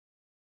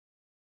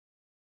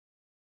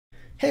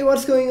Hey,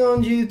 what's going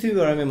on YouTube?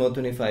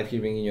 Rmmo25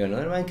 here bringing you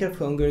another Minecraft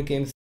Hunger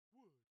Games.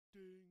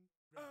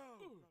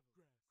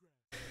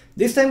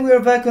 This time we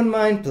are back on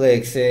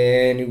Mineplex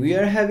and we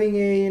are having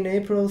an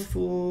April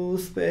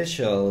Fool's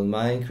special.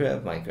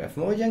 Minecraft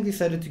Mojang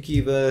decided to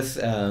give us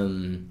a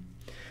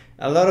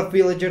lot of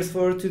villagers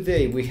for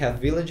today. We have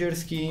villager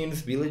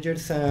skins, villager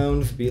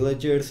sounds,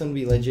 villagers on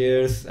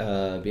villagers,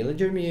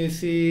 villager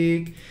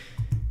music.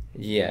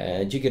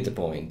 Yeah, you get the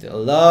point.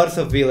 Lots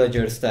of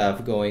villager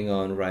stuff going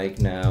on right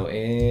now.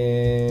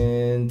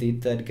 And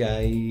did that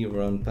guy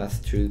run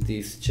past through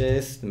this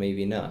chest?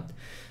 Maybe not.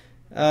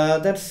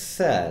 That's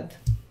sad.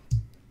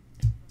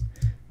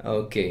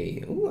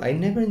 Okay. Ooh, I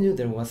never knew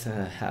there was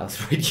a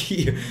house right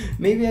here.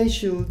 Maybe I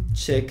should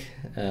check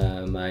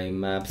my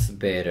maps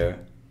better.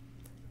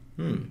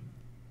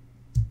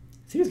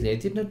 Seriously, I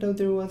did not know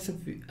there was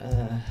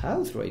a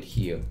house right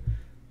here.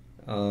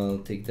 I'll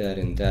take that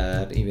and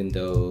that, even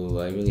though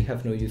I really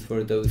have no use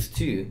for those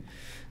two.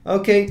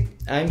 Okay,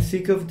 I'm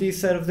sick of this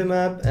side of the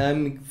map.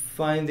 I'm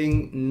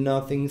finding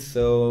nothing,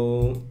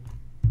 so...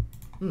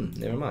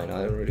 never mind,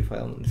 I already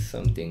found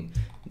something.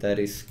 That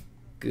is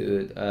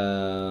good.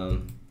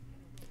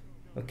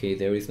 Okay,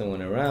 there is no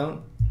one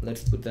around.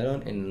 Let's put that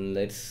on and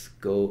let's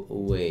go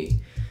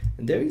away.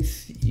 There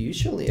is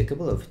usually a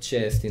couple of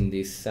chests in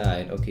this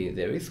side. Okay,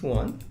 there is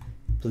one.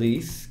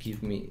 Please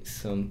give me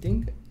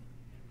something.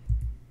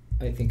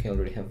 I think I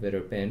already have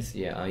better pens.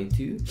 Yeah, I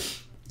do.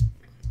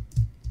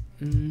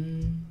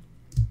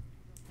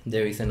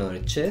 There is another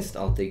chest.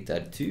 I'll take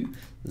that too.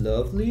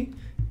 Lovely.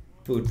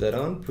 Put that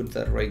on. Put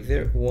that right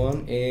there.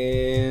 One.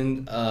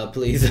 And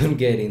please don't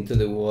get into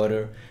the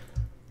water.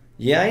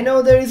 Yeah, I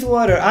know there is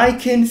water. I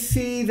can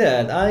see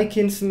that. I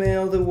can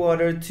smell the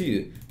water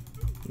too.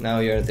 Now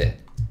you're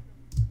dead.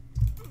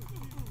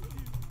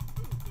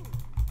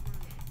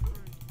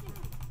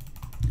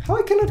 How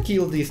I cannot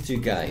kill these two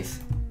guys?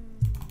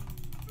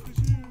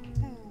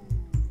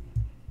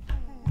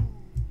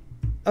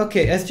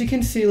 Okay, as you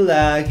can see,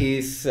 lag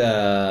is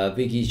a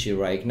big issue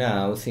right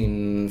now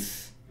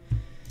since...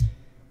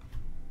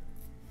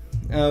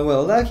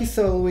 well, lag is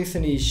always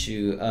an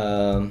issue.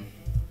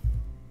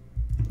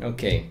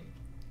 Okay.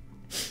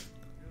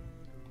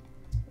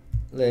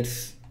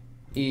 Let's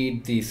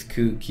eat this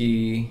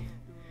cookie.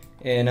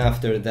 And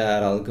after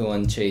that, I'll go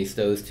and chase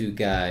those two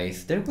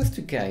guys. There was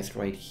two guys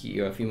right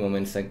here a few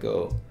moments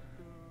ago.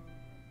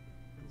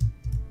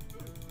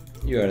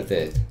 You are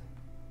dead.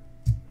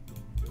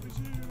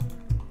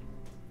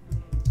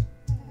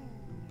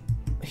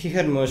 He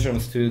had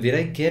mushrooms too. Did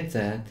I get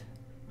that?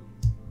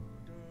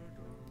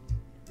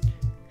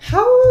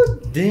 How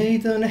they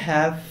don't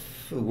have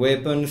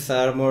weapons,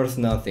 armors,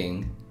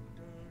 nothing?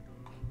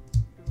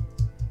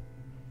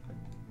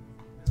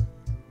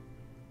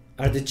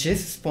 Are the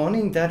chests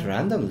spawning that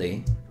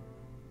randomly?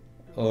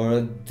 Or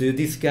do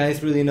these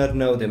guys really not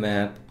know the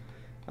map?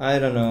 I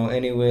don't know.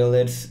 Anyway,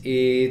 let's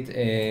eat,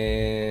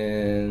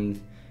 and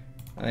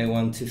I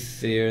want to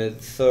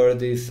sort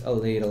this a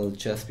little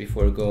just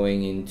before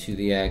going into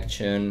the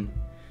action.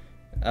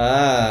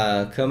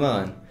 Ah, come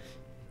on.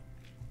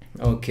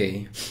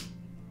 Okay.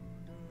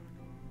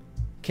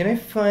 Can I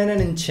find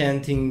an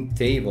enchanting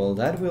table?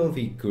 That will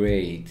be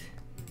great.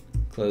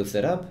 Close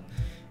that up.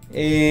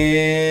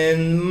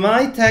 And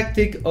my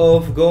tactic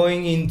of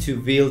going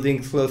into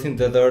buildings, closing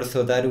the door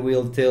so that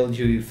will tell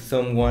you if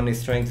someone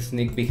is trying to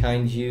sneak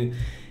behind you,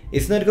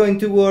 it's not going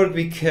to work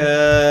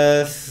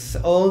because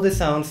all the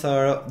sounds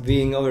are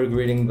being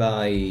overridden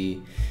by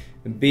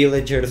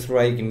villagers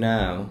right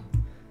now.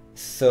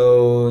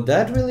 So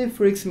that really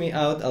freaks me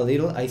out a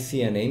little. I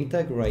see a name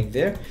tag right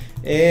there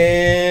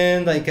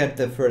and I got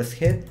the first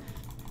hit.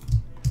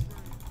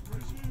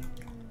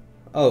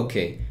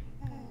 Okay.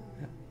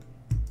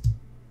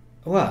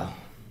 Wow.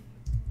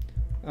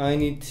 I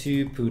need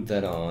to put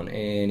that on,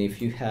 and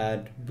if you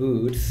had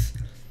boots,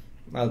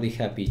 I'll be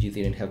happy you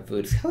didn't have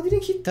boots. How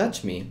didn't he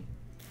touch me?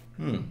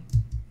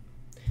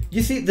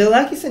 You see, the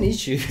lag is an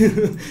issue.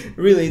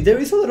 Really, there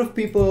is a lot of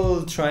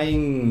people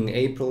trying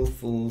April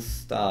Fool's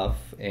stuff,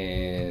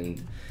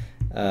 and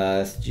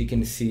as you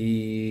can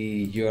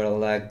see, you're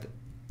lagged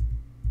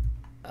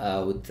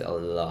out a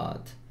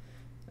lot.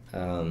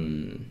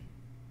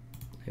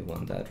 I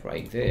want that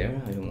right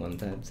there. I don't want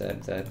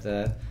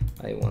that.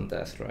 I want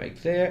that right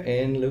there,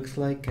 and looks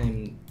like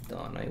I'm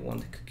done. I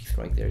want the cookies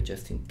right there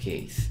just in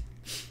case.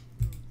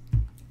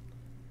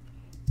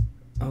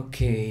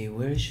 Okay,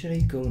 where should I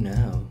go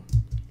now?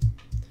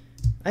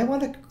 I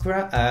want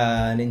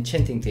an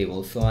enchanting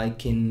table so I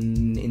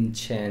can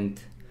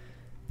enchant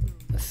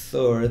a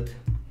sword.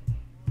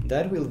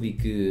 That will be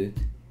good.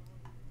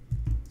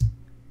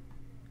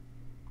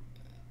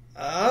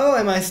 Oh,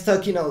 am I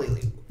stuck in a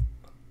lily?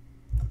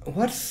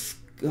 What's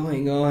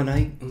going on?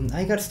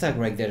 I got stuck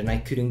right there and I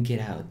couldn't get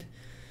out.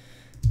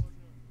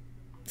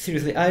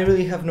 Seriously, I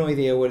really have no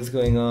idea what's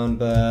going on,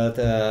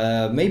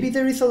 but maybe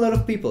there is a lot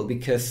of people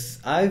because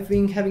I've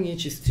been having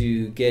issues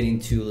to get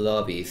into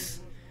lobbies.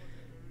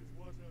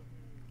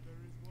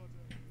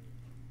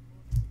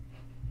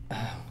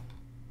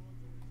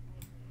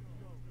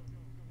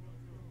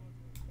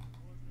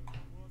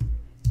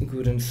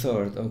 wooden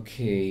sword.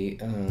 Okay,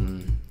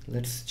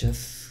 let's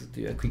just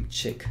do a quick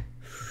check.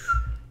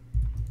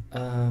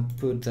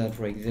 Put that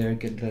right there,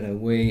 get that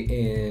away,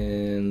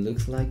 and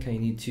looks like I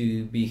need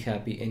to be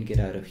happy and get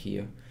out of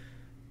here.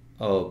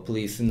 Oh,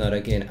 please, not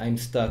again. I'm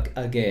stuck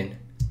again.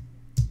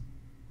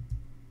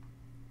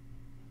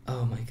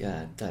 Oh my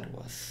god, that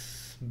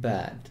was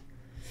bad.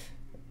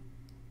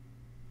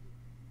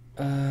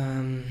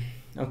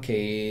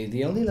 Okay,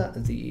 the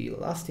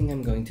last thing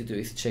I'm going to do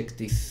is check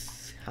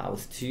this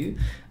house too.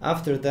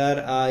 After that,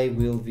 I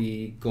will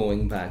be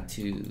going back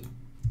to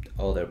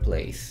other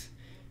place.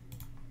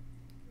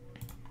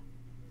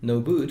 No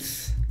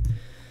boots.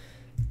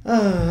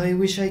 I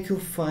wish I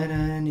could find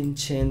an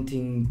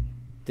enchanting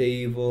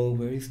table.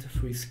 Where is the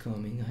freeze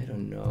coming? I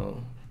don't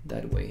know.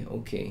 That way,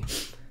 okay.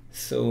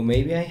 So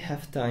maybe I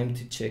have time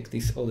to check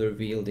this other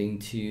building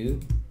too.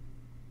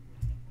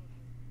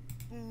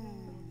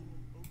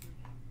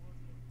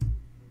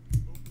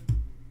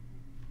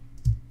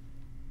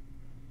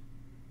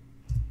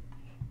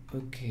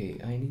 Okay,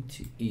 I need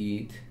to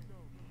eat.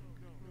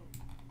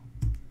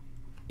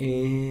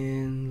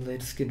 And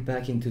let's get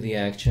back into the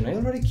action. I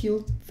already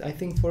killed, I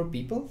think, 4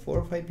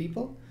 or 5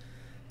 people.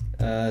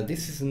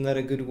 This is not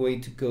a good way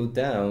to go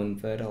down,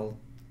 but I'll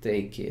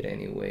take it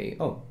anyway.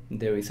 Oh,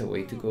 there is a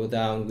way to go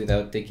down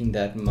without taking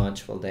that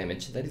much fall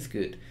damage. That is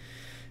good.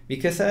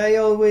 Because I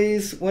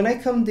always, when I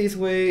come this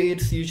way,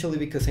 it's usually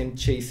because I'm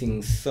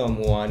chasing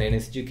someone, and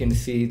as you can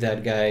see,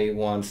 that guy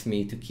wants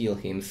me to kill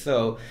him.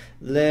 So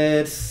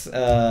let's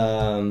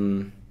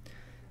grant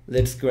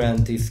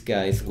this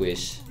guy's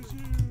wish.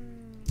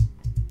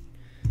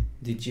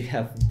 Did you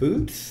have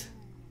boots?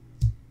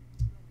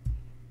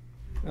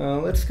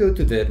 Let's go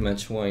to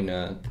deathmatch, why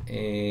not?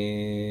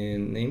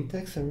 And name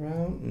tags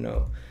around?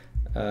 No.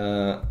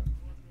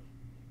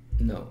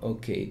 No,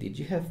 okay, did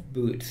you have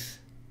boots?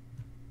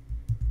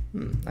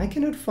 I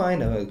cannot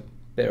find a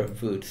pair of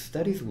boots,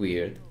 that is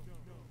weird.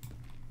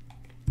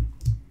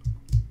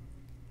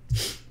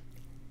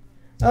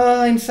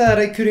 I'm sad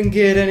I couldn't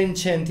get an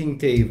enchanting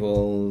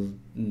table.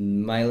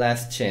 My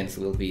last chance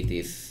will be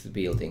this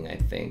building, I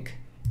think.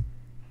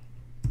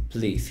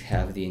 Please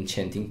have the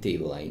enchanting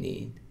table I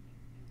need.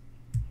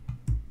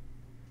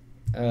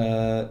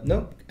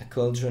 Nope, a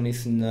cauldron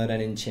is not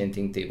an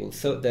enchanting table,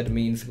 so that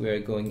means we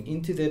are going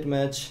into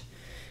deathmatch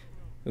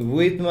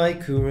with my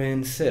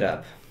current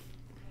setup.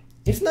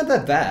 It's not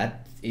that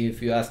bad,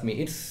 if you ask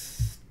me.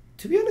 It's,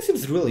 to be honest,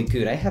 it's really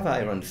good. I have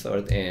iron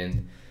sword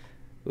and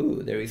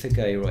ooh, there is a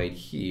guy right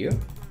here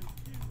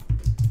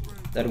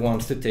that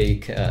wants to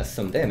take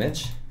some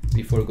damage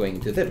before going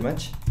to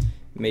deathmatch,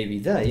 maybe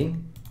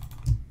dying.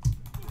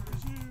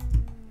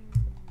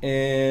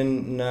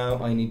 And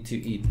now I need to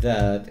eat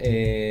that,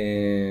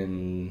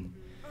 and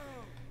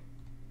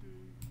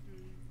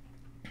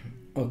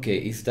okay,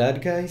 is that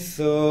guy,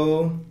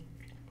 so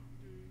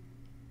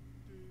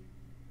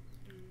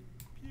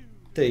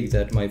take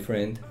that, my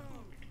friend.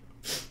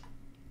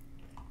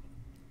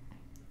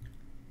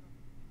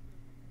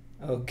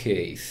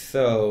 Okay,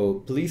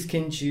 so please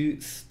can you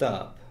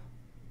stop?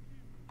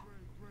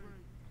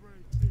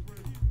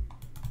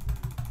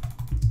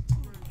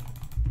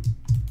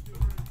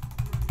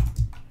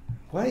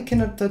 Why I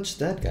cannot touch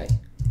that guy?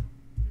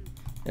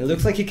 It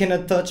looks like he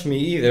cannot touch me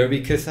either,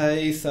 because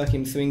I saw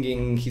him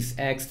swinging his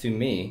axe to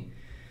me.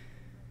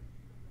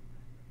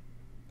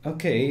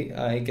 Okay,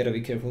 I gotta be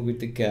careful with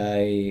the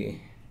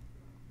guy.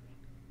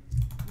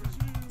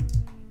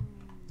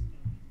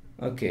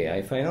 Okay,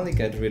 I finally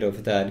got rid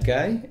of that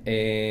guy,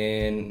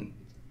 and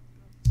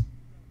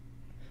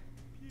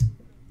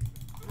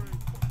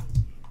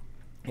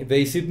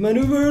evasive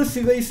maneuvers,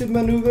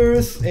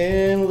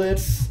 and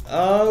let's...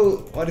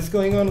 Oh, what is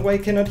going on? Why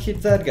cannot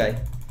hit that guy?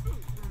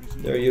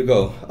 There you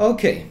go.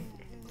 Okay.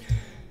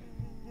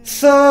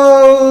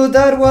 So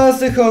that was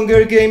the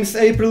Hunger Games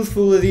April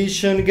Fool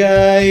Edition,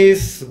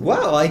 guys.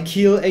 Wow, I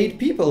killed 8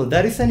 people.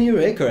 That is a new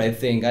record, I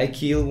think. I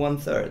killed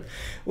 1/3.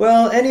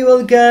 Well,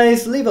 anyway,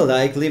 guys, leave a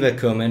like, leave a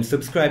comment,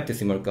 subscribe to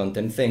see more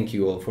content. Thank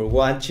you all for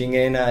watching,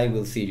 and I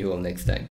will see you all next time.